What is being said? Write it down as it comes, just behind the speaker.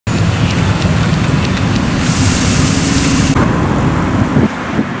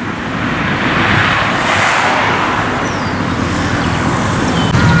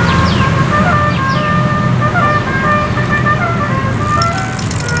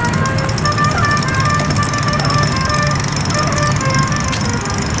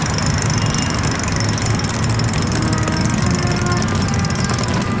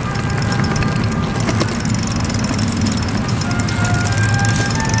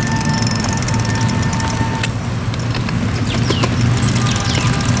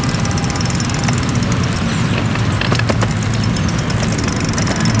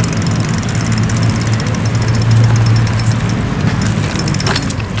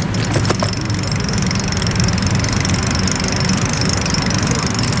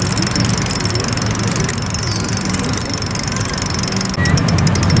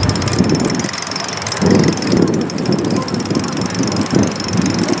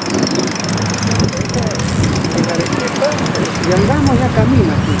Y andamos ya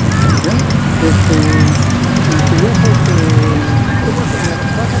camino aquí. ¿Ya?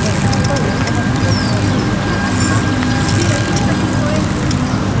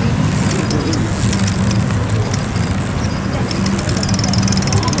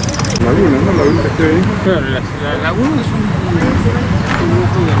 Laguna, ¿no? La laguna que esté ahí. Claro, la laguna es un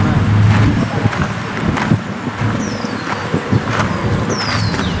grupo de mar.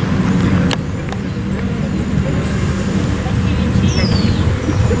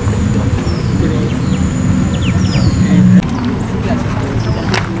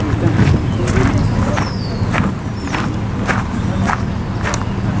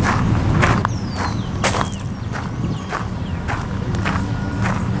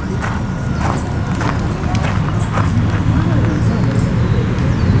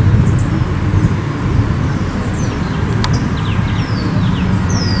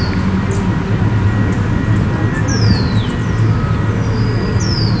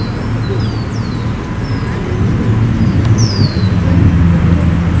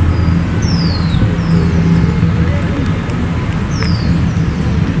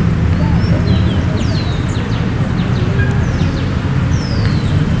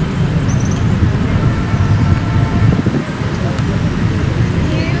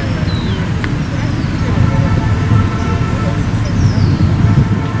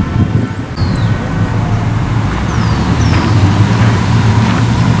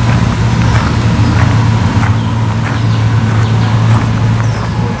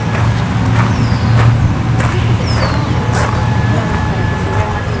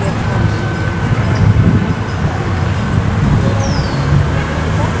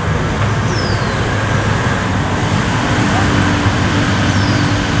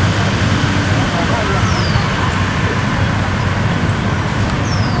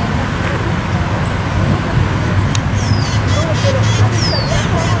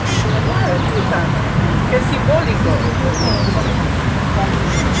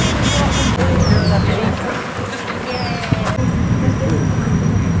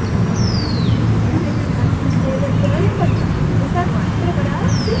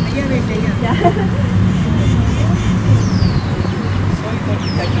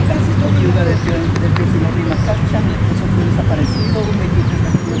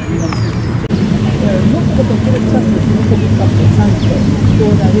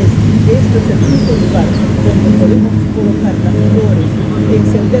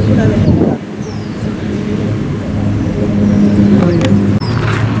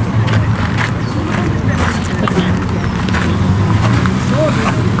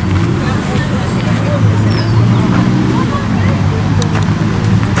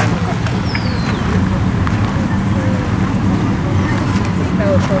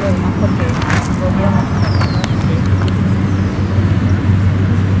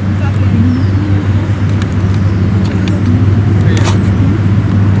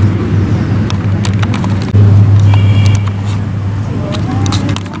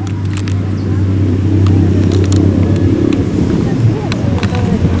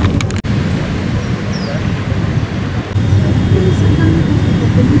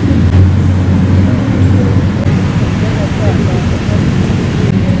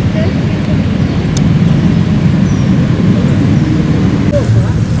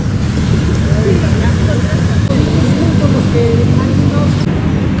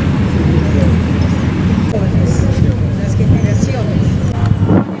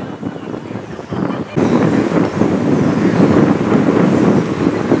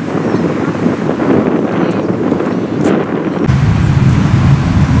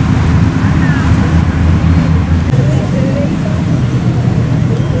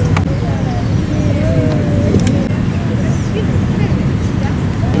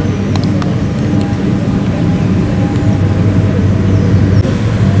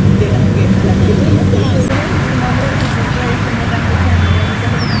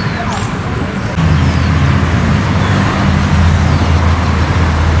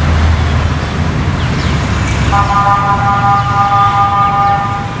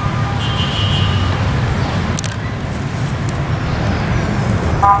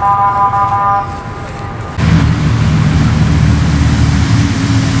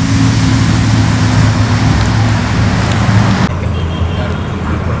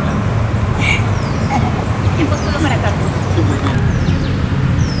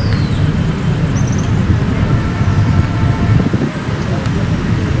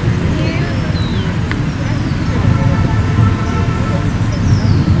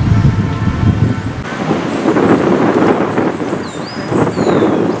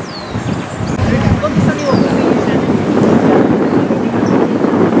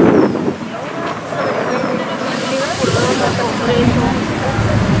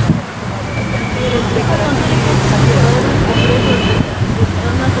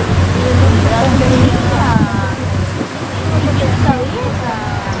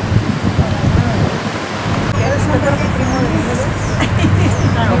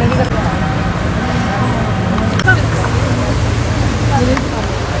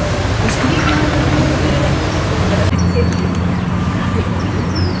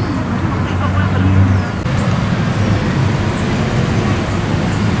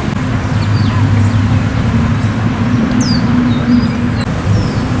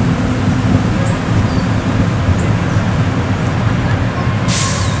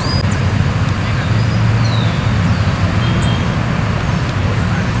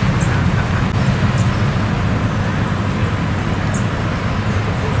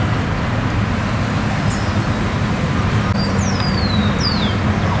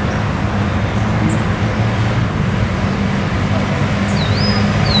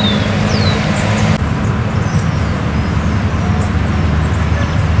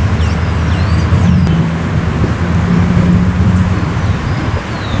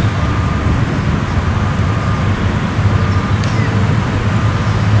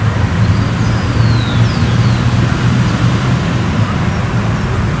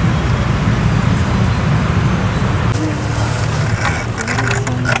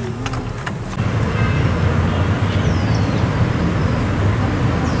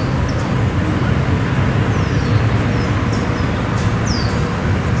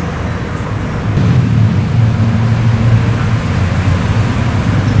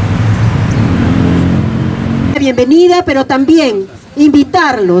 bienvenida, pero también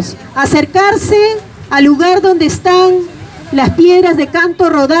invitarlos a acercarse al lugar donde están las piedras de canto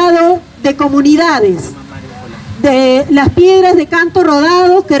rodado de comunidades, de las piedras de canto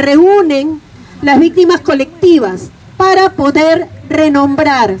rodado que reúnen las víctimas colectivas para poder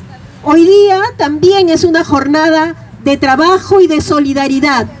renombrar. Hoy día también es una jornada de trabajo y de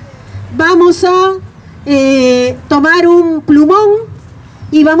solidaridad. Vamos a tomar un plumón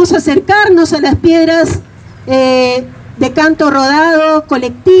y vamos a acercarnos a las piedras de canto rodado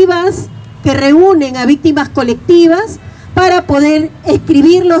colectivas que reúnen a víctimas colectivas para poder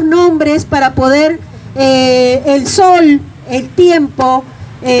escribir los nombres, para poder el sol, el tiempo,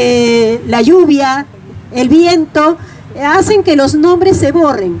 la lluvia, el viento, hacen que los nombres se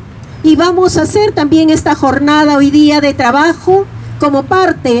borren. Y vamos a hacer también esta jornada hoy día de trabajo como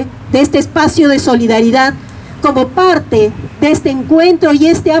parte de este espacio de solidaridad, como parte de este encuentro y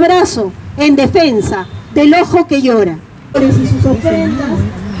este abrazo en defensa del ojo que llora. Y sus ofrendas,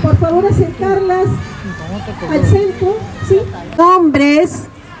 por favor acercarlas al centro, ¿sí? Hombres,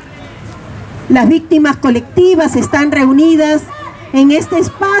 las víctimas colectivas están reunidas en este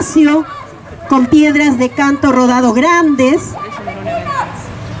espacio con piedras de canto rodado grandes,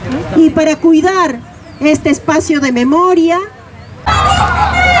 y para cuidar este espacio de memoria,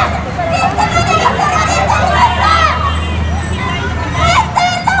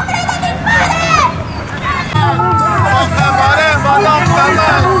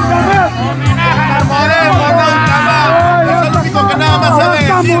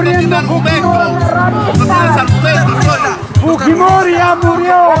 Fujimori ya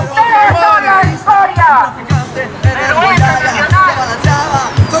murió. Ustedes son la historia. El orgullo nacional.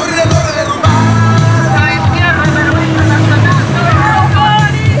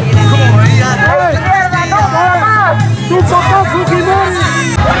 Tu papá Fujimori.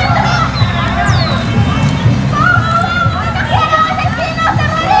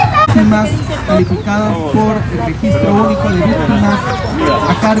 Víctimas calificadas por el registro único de víctimas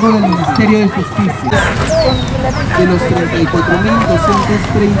a cargo del Ministerio de Justicia. De los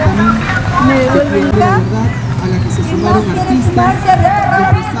 34.230.000 de verdad a la que se sumaron artistas,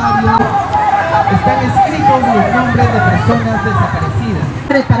 empresarios, están escritos los nombres de personas desaparecidas.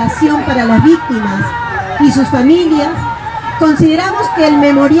 Reparación para las víctimas y sus familias, consideramos que el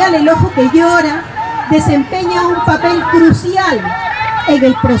memorial El Ojo que Llora desempeña un papel crucial en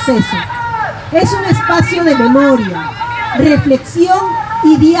el proceso. Es un espacio de memoria, reflexión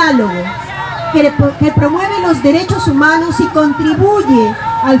y diálogo que promueve los derechos humanos y contribuye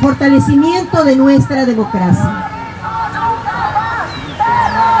al fortalecimiento de nuestra democracia.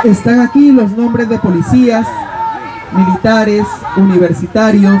 Están aquí los nombres de policías, militares,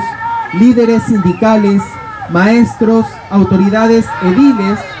 universitarios, líderes sindicales, maestros, autoridades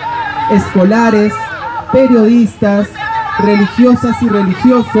ediles, escolares, periodistas, religiosas y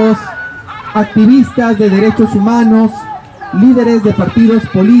religiosos, activistas de derechos humanos, líderes de partidos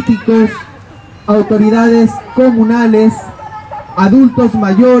políticos, autoridades comunales, adultos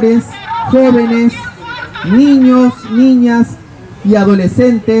mayores, jóvenes, niños, niñas y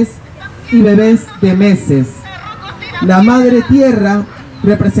adolescentes y bebés de meses. La Madre Tierra,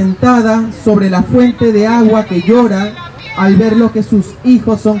 representada sobre la fuente de agua que llora al ver lo que sus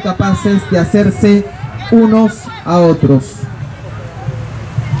hijos son capaces de hacerse unos a otros.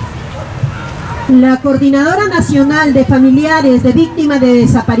 La Coordinadora Nacional de Familiares de Víctimas de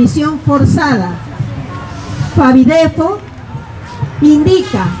Desaparición Forzada, Fabidefo,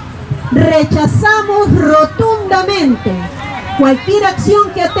 indica: rechazamos rotundamente cualquier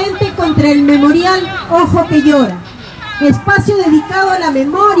acción que atente contra el memorial Ojo que Llora, espacio dedicado a la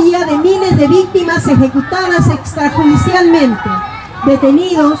memoria de miles de víctimas ejecutadas extrajudicialmente,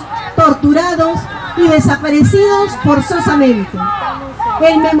 detenidos, torturados y desaparecidos forzosamente.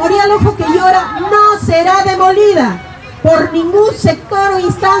 El memorial Ojo que Llora no será demolida por ningún sector o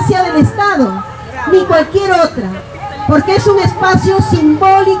instancia del Estado, ni cualquier otra, porque es un espacio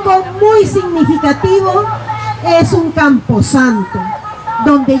simbólico muy significativo, es un campo santo,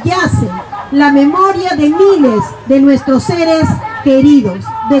 donde yace la memoria de miles de nuestros seres queridos,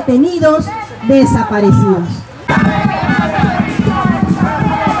 detenidos, desaparecidos.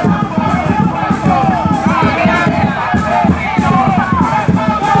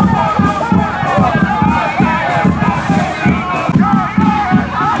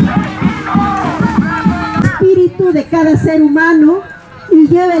 De cada ser humano y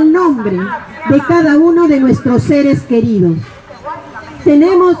lleva el nombre de cada uno de nuestros seres queridos.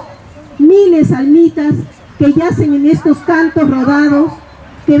 Tenemos miles almitas que yacen en estos cantos rodados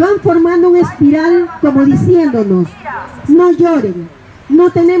que van formando una espiral como diciéndonos: no lloren, no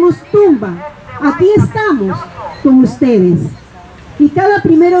tenemos tumba, aquí estamos con ustedes. Y cada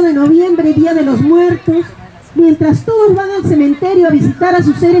 1 de noviembre, Día de los Muertos, mientras todos van al cementerio a visitar a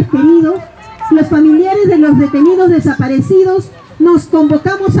sus seres queridos, los familiares de los detenidos desaparecidos nos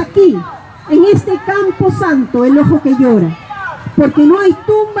convocamos aquí, en este campo santo, el ojo que llora, porque no hay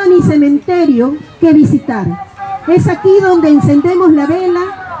tumba ni cementerio que visitar. Es aquí donde encendemos la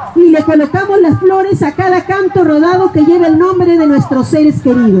vela y le colocamos las flores a cada canto rodado que lleva el nombre de nuestros seres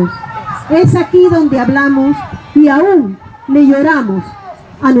queridos. Es aquí donde hablamos y aún le lloramos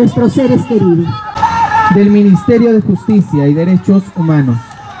a nuestros seres queridos. Del Ministerio de Justicia y Derechos Humanos,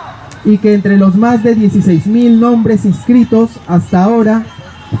 y que entre los más de 16.000 nombres inscritos hasta ahora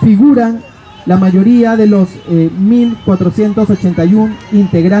figuran la mayoría de los 1.481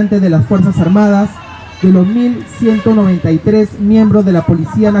 integrantes de las Fuerzas Armadas, de los 1.193 miembros de la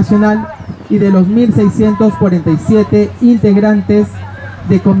Policía Nacional y de los 1.647 integrantes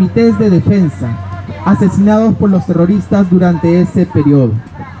de comités de defensa, asesinados por los terroristas durante ese periodo.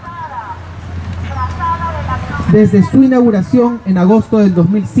 Desde su inauguración en agosto del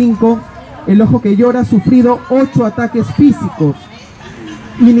 2005, el Ojo que Llora ha sufrido 8 ataques físicos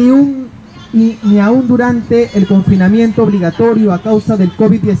y ni aún durante el confinamiento obligatorio a causa del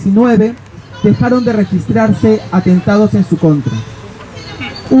COVID-19 dejaron de registrarse atentados en su contra.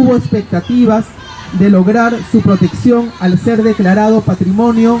 Hubo expectativas de lograr su protección al ser declarado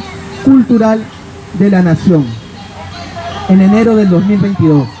Patrimonio Cultural de la Nación en enero del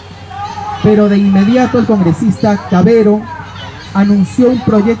 2022. Pero de inmediato el congresista Cabero anunció un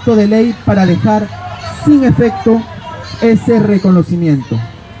proyecto de ley para dejar sin efecto ese reconocimiento,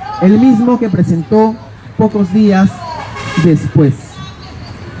 el mismo que presentó pocos días después.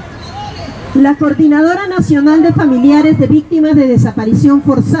 La Coordinadora Nacional de Familiares de Víctimas de Desaparición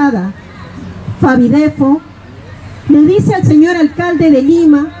Forzada, Fabidefo, le dice al señor alcalde de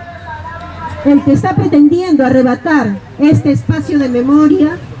Lima, el que está pretendiendo arrebatar este espacio de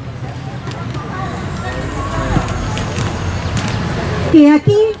memoria, que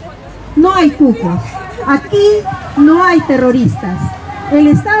aquí no hay cupos, aquí no hay terroristas. El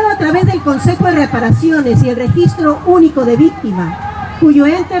Estado, a través del Consejo de Reparaciones y el Registro Único de Víctimas, cuyo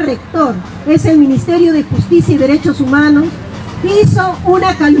ente rector es el Ministerio de Justicia y Derechos Humanos, hizo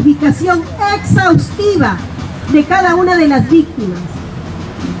una calificación exhaustiva de cada una de las víctimas.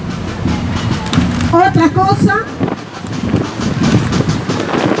 Otra cosa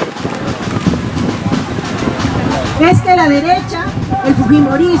es que la derecha, el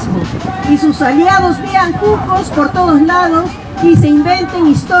fujimorismo y sus aliados vean cupos por todos lados y se inventen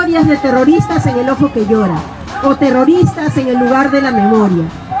historias de terroristas en el Ojo que Llora o terroristas en el lugar de la memoria.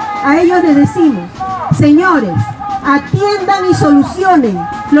 A ellos les decimos, señores, atiendan y solucionen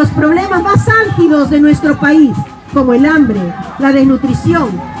los problemas más álgidos de nuestro país, como el hambre, la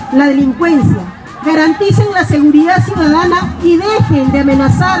desnutrición, la delincuencia. Garanticen la seguridad ciudadana y dejen de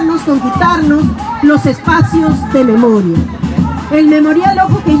amenazarnos con quitarnos los espacios de memoria. El Memorial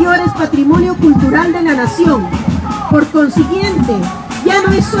Ojo que Llora es patrimonio cultural de la nación. Por consiguiente, ya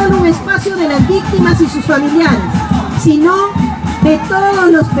no es solo un espacio de las víctimas y sus familiares, sino de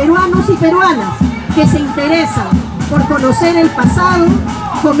todos los peruanos y peruanas que se interesan por conocer el pasado,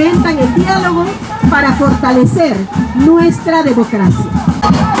 fomentan el diálogo para fortalecer nuestra democracia.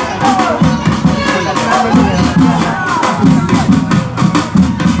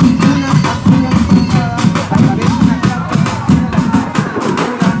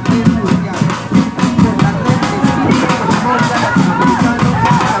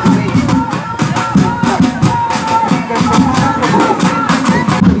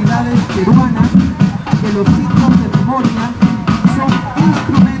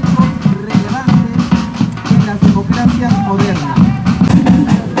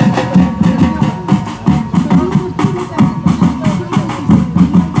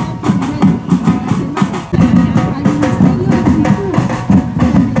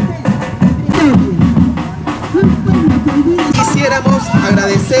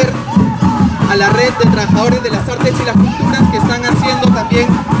 Agradecer a la red de trabajadores de las artes y las culturas que están haciendo también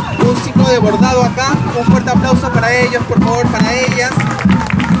un ciclo de bordado acá. Un fuerte aplauso para ellos, por favor, para ellas.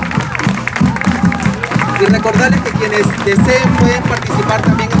 Y recordarles que quienes deseen pueden participar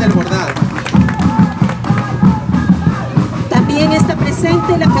también en el bordado. También está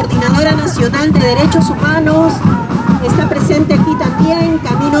presente la Coordinadora Nacional de Derechos Humanos, está presente aquí también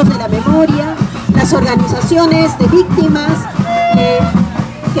Caminos de la Memoria, las organizaciones de víctimas,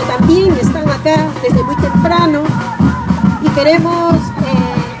 que también están acá desde muy temprano, y queremos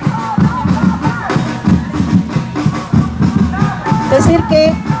decir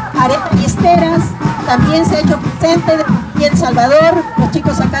que y esteras también se ha hecho presente, y El Salvador, los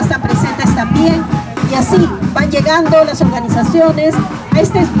chicos acá están presentes también. también, y así van llegando las organizaciones a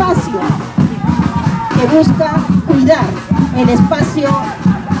este espacio que busca cuidar el espacio,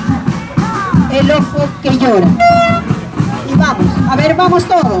 el ojo que llora. Y vamos, a ver, vamos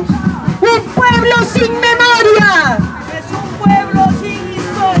todos. ¡Un pueblo sin memoria! Es un pueblo sin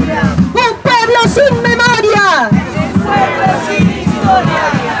historia. ¡Un pueblo sin memoria! Es un pueblo sin historia.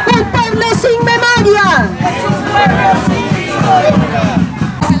 ¡Un pueblo sin memoria! Es un pueblo sin historia.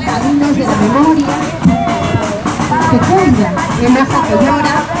 Caminos de la memoria que cuidan el ojo que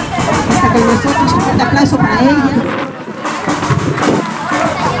llora. Hasta con nosotros un fuerte aplauso para ellos.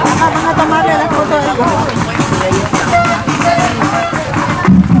 Van a tomarle la foto de ellos.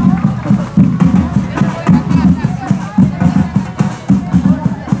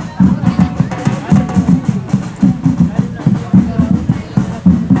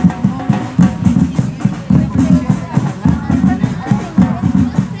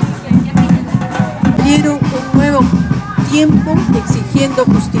 Tiempo exigiendo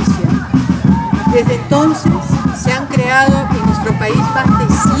justicia. Desde entonces se han creado en nuestro país más de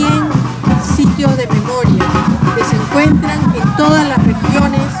 100 sitios de memoria que se encuentran en todas las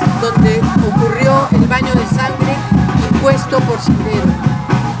regiones donde ocurrió el baño de sangre impuesto por Sendero.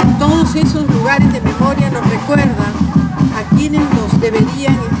 Todos esos lugares de memoria nos recuerdan a quienes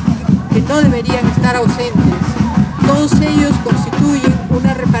que no deberían estar ausentes. Todos ellos constituyen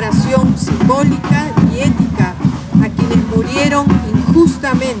una reparación simbólica y ética a quienes murieron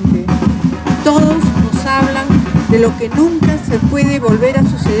injustamente. Todos nos hablan de lo que nunca se puede volver a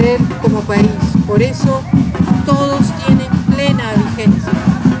suceder como país. Por eso, todos tienen plena vigencia.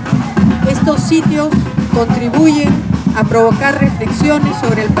 Estos sitios contribuyen a provocar reflexiones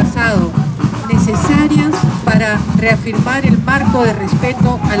sobre el pasado, necesarias para reafirmar el marco de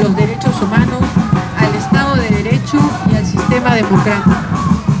respeto a los derechos humanos, al Estado de Derecho y al sistema democrático.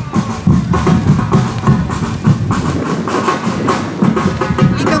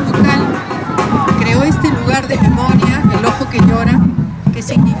 Lika Mutal creó este lugar de memoria, el ojo que llora, que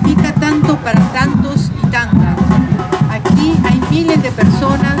significa tanto para tantos y tantas. Aquí hay miles de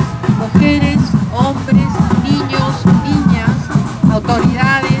personas, mujeres, hombres, niños, niñas,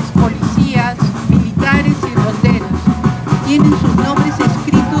 autoridades, policías, militares y ronderos. Tienen sus nombres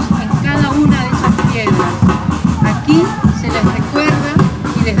escritos en cada una de esas piedras. Aquí se les recuerda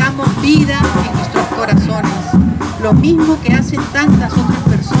y les damos vida en nuestros corazones. Lo mismo que hacen tantas otras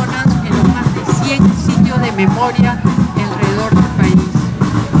personas en los más de 100 sitios de memoria alrededor del país.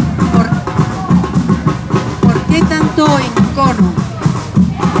 ¿Por qué tanto encono?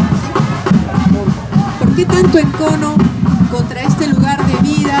 ¿Por qué tanto encono contra este lugar de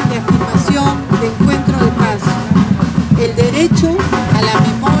vida, de afirmación, de encuentro de paz? El derecho a la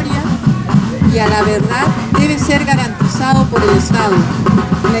memoria y a la verdad debe ser garantizado por el Estado.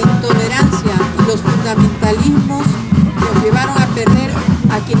 La intolerancia y los fundamentalismos nos llevaron a perder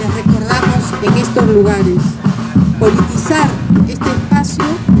a quienes recordamos en estos lugares. Politizar este espacio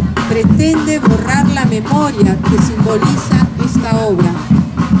pretende borrar la memoria que simboliza esta obra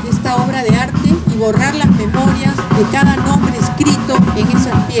de arte, y borrar las memorias de cada nombre escrito en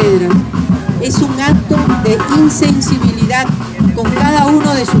esas piedras. Es un acto de insensibilidad con cada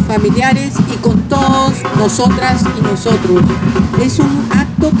uno de sus familiares y con todos nosotras y nosotros. Es un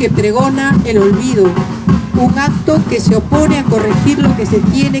acto que pregona el olvido, un acto que se opone a corregir lo que se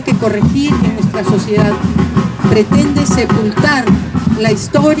tiene que corregir en nuestra sociedad. Pretende sepultar la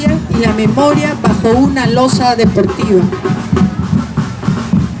historia y la memoria bajo una losa deportiva.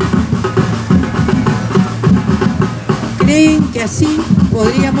 Creen que así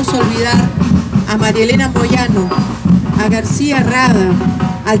podríamos olvidar a María Elena Moyano, a García Rada,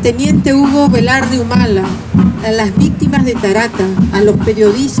 al teniente Hugo Velarde Humala, a las víctimas de Tarata, a los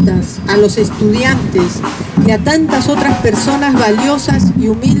periodistas, a los estudiantes y a tantas otras personas valiosas y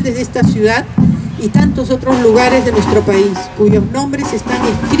humildes de esta ciudad y tantos otros lugares de nuestro país, cuyos nombres están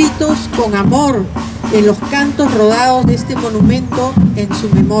escritos con amor en los cantos rodados de este monumento en su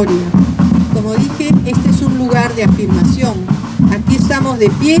memoria. Como dije, este es un lugar de afirmación. Aquí estamos de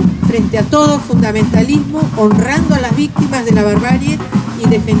pie frente a todo fundamentalismo, honrando a las víctimas de la barbarie y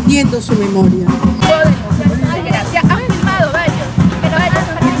defendiendo su memoria. Gracias, han filmado varios, pero varios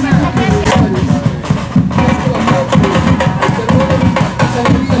han filmado.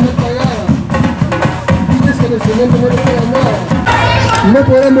 No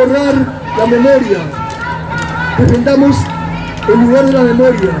podrán borrar la memoria. Defendamos el lugar de la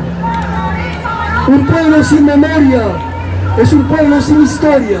memoria. Un pueblo sin memoria es un pueblo sin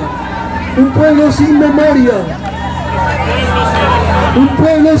historia. Un pueblo sin memoria. Un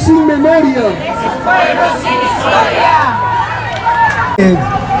pueblo sin memoria. Es un pueblo sin historia.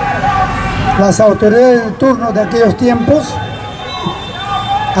 las autoridades de turno de aquellos tiempos,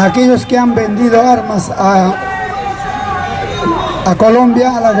 aquellos que han vendido armas a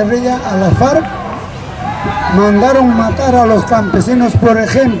Colombia, a la guerrilla, a la FARC, mandaron matar a los campesinos, por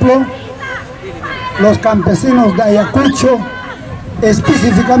ejemplo, los campesinos de Ayacucho,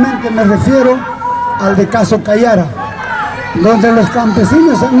 específicamente me refiero al de Caso Cayara, donde los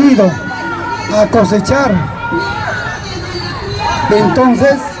campesinos han ido a cosechar.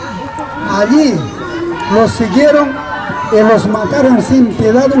 Entonces, allí los siguieron y los mataron sin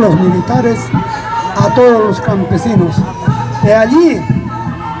piedad los militares a todos los campesinos. De allí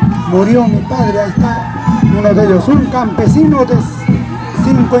murió mi padre, ahí está uno de ellos, un campesino de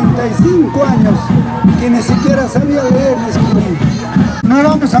 55 años que ni siquiera sabía leer ni escribir. No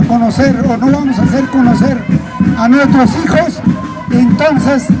vamos a conocer o no vamos a hacer conocer a nuestros hijos,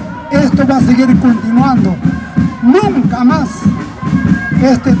 entonces esto va a seguir continuando. Nunca más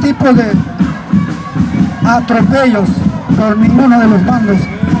este tipo de atropellos por ninguno de los bandos,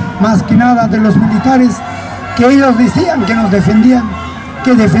 más que nada de los militares, que ellos decían que nos defendían,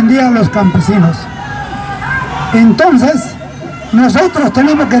 que defendían a los campesinos. Entonces, nosotros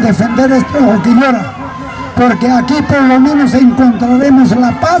tenemos que defender este ojo que llora, porque aquí por lo menos encontraremos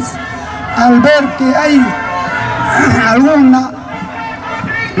la paz al ver que hay algún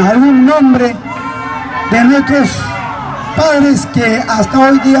nombre de nuestros padres que hasta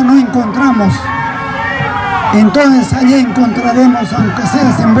hoy día no encontramos. Entonces allí encontraremos, aunque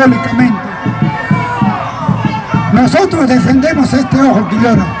sea simbólicamente. Nosotros defendemos este ojo que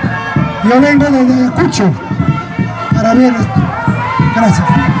llora. Yo vengo desde Ayacucho para ver esto. Gracias.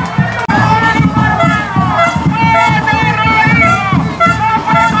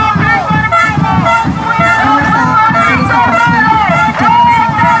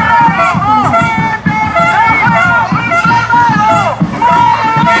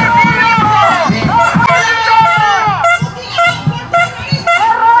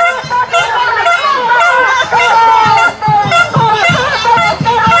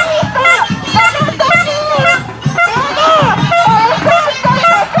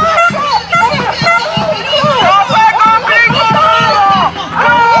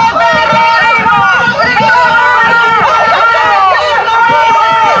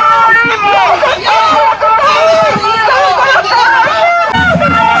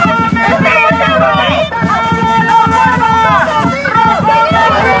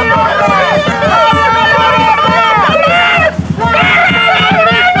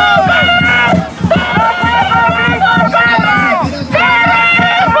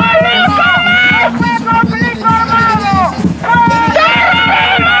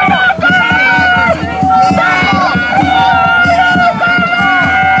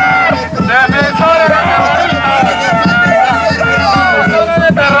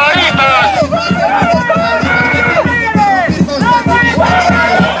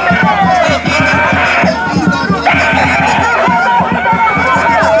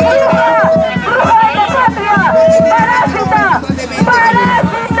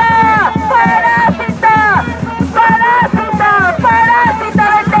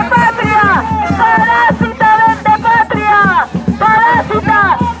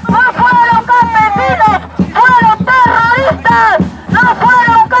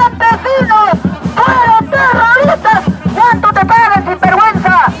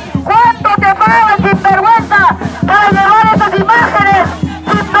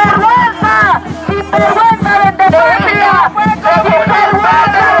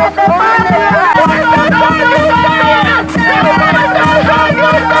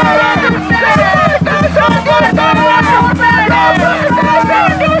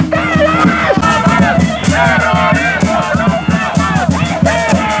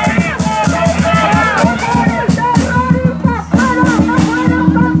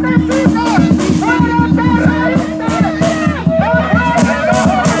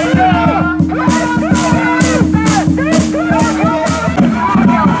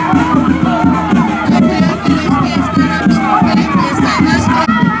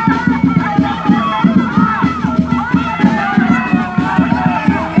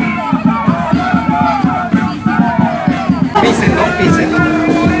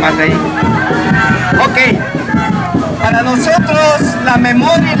 Para nosotros la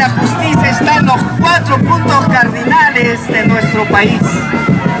memoria y la justicia están en los 4 puntos cardinales de nuestro país.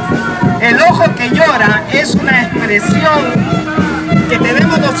 El ojo que llora es una expresión que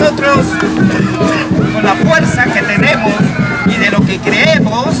tenemos nosotros con la fuerza que tenemos y de lo que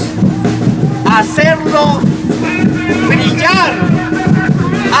creemos, hacerlo brillar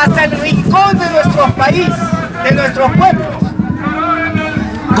hasta el rincón de nuestro país, de nuestros pueblos.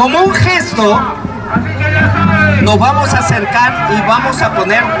 Como un gesto, nos vamos a acercar y vamos a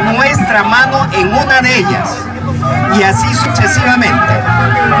poner nuestra mano en una de ellas. Y así sucesivamente.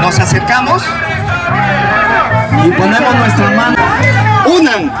 Nos acercamos y ponemos nuestra mano.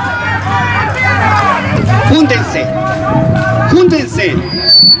 Unan. Júntense. Júntense.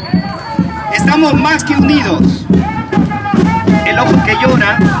 Estamos más que unidos. El ojo que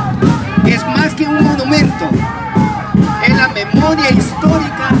llora es más que un monumento. Es la memoria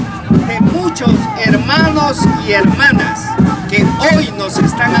histórica de muchos hermanos y hermanas que hoy nos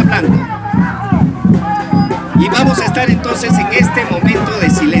están hablando. Y vamos a estar entonces en este momento de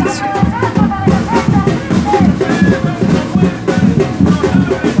silencio.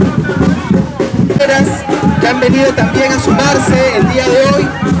 Que han venido también a sumarse el día de hoy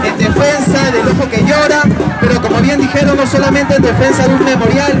en defensa del ojo que llora, pero como bien dijeron, no solamente en defensa de un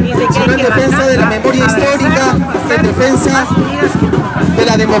memorial, sino en defensa de la memoria histórica, en defensa de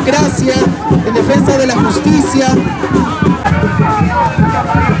la democracia, en defensa de la justicia.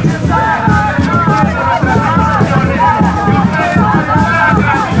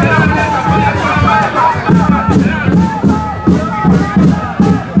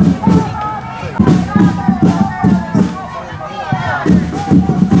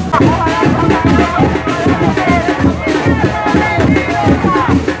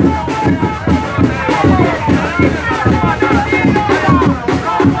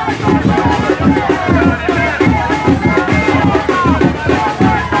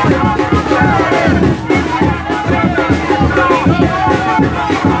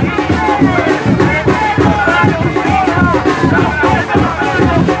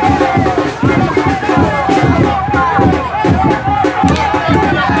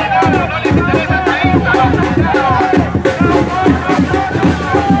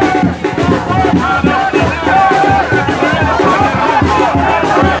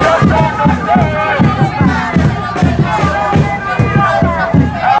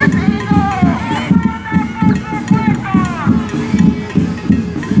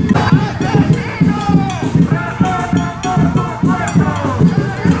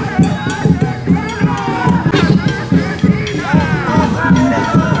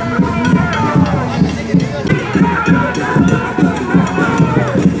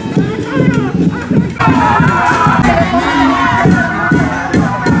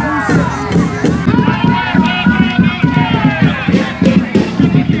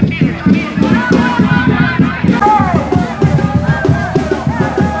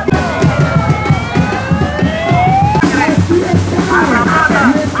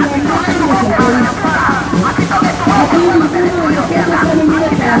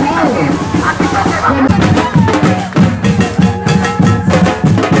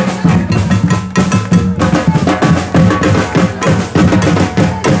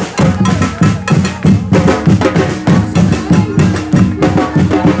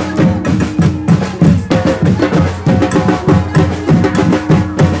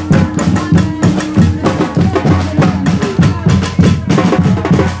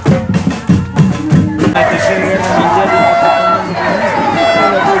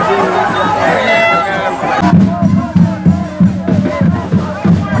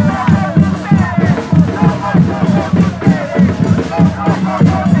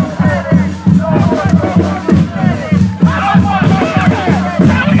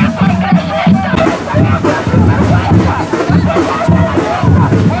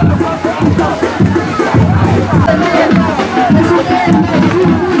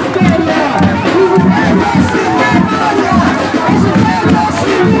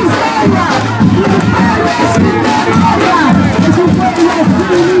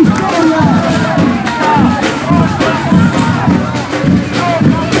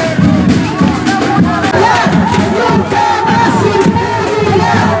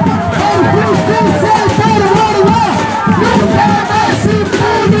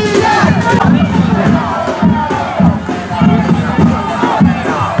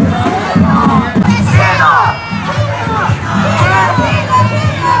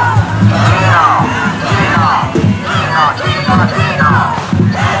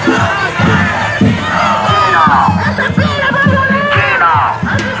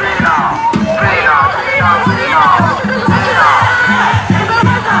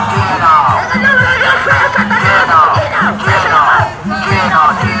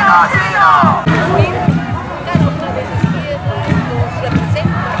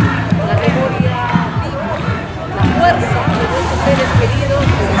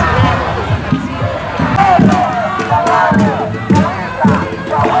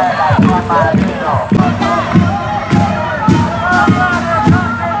 Para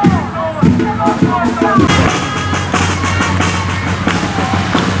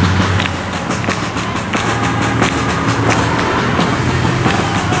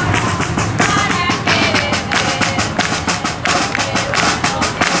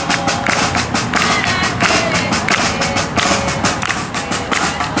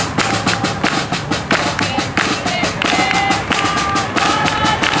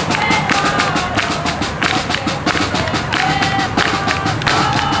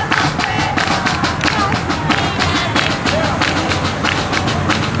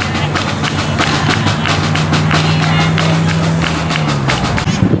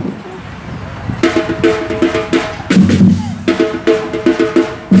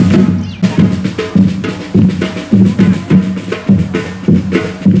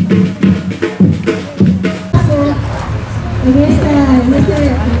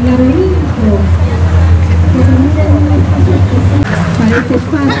laberinto que termina en un espacio especial. Para este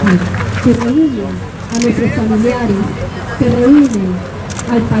espacio que reúne a nuestros familiares, que reúne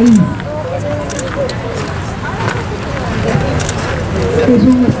al país. Es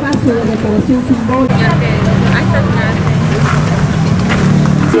un espacio de reparación simbólica.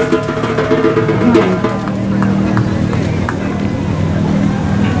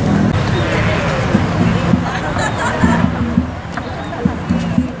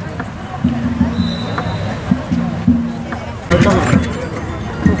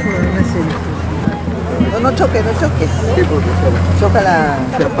 No choques, no choques. Sí, porque Choca la...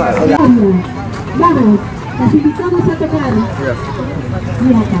 se apaga. Vamos, los invitamos a tocar.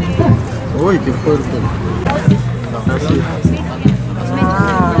 Y a cantar. Uy, qué fuerte.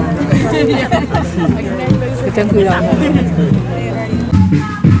 Que ten cuidado.